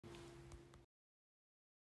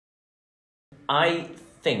I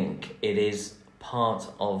think it is part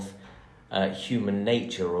of human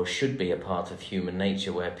nature, or should be a part of human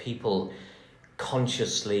nature, where people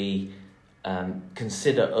consciously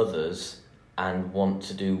consider others and want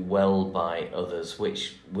to do well by others,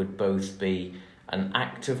 which would both be an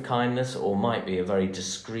act of kindness or might be a very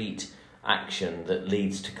discreet action that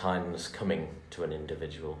leads to kindness coming to an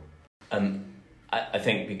individual. I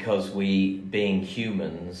think because we, being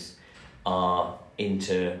humans, are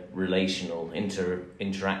interrelational,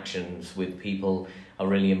 interactions with people are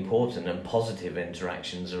really important, and positive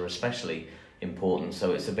interactions are especially important.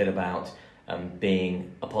 So it's a bit about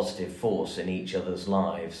being a positive force in each other's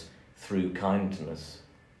lives through kindness.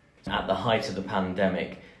 At the height of the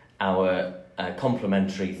pandemic, our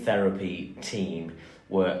complementary therapy team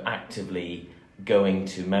were actively going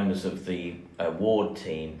to members of the ward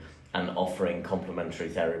team and offering complementary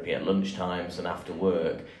therapy at lunchtimes and after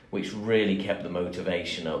work, which really kept the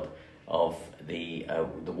motivation up of the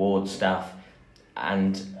ward staff,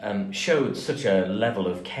 and showed such a level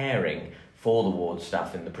of caring for the ward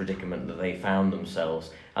staff in the predicament that they found themselves.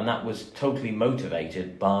 And that was totally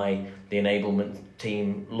motivated by the enablement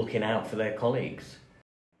team looking out for their colleagues.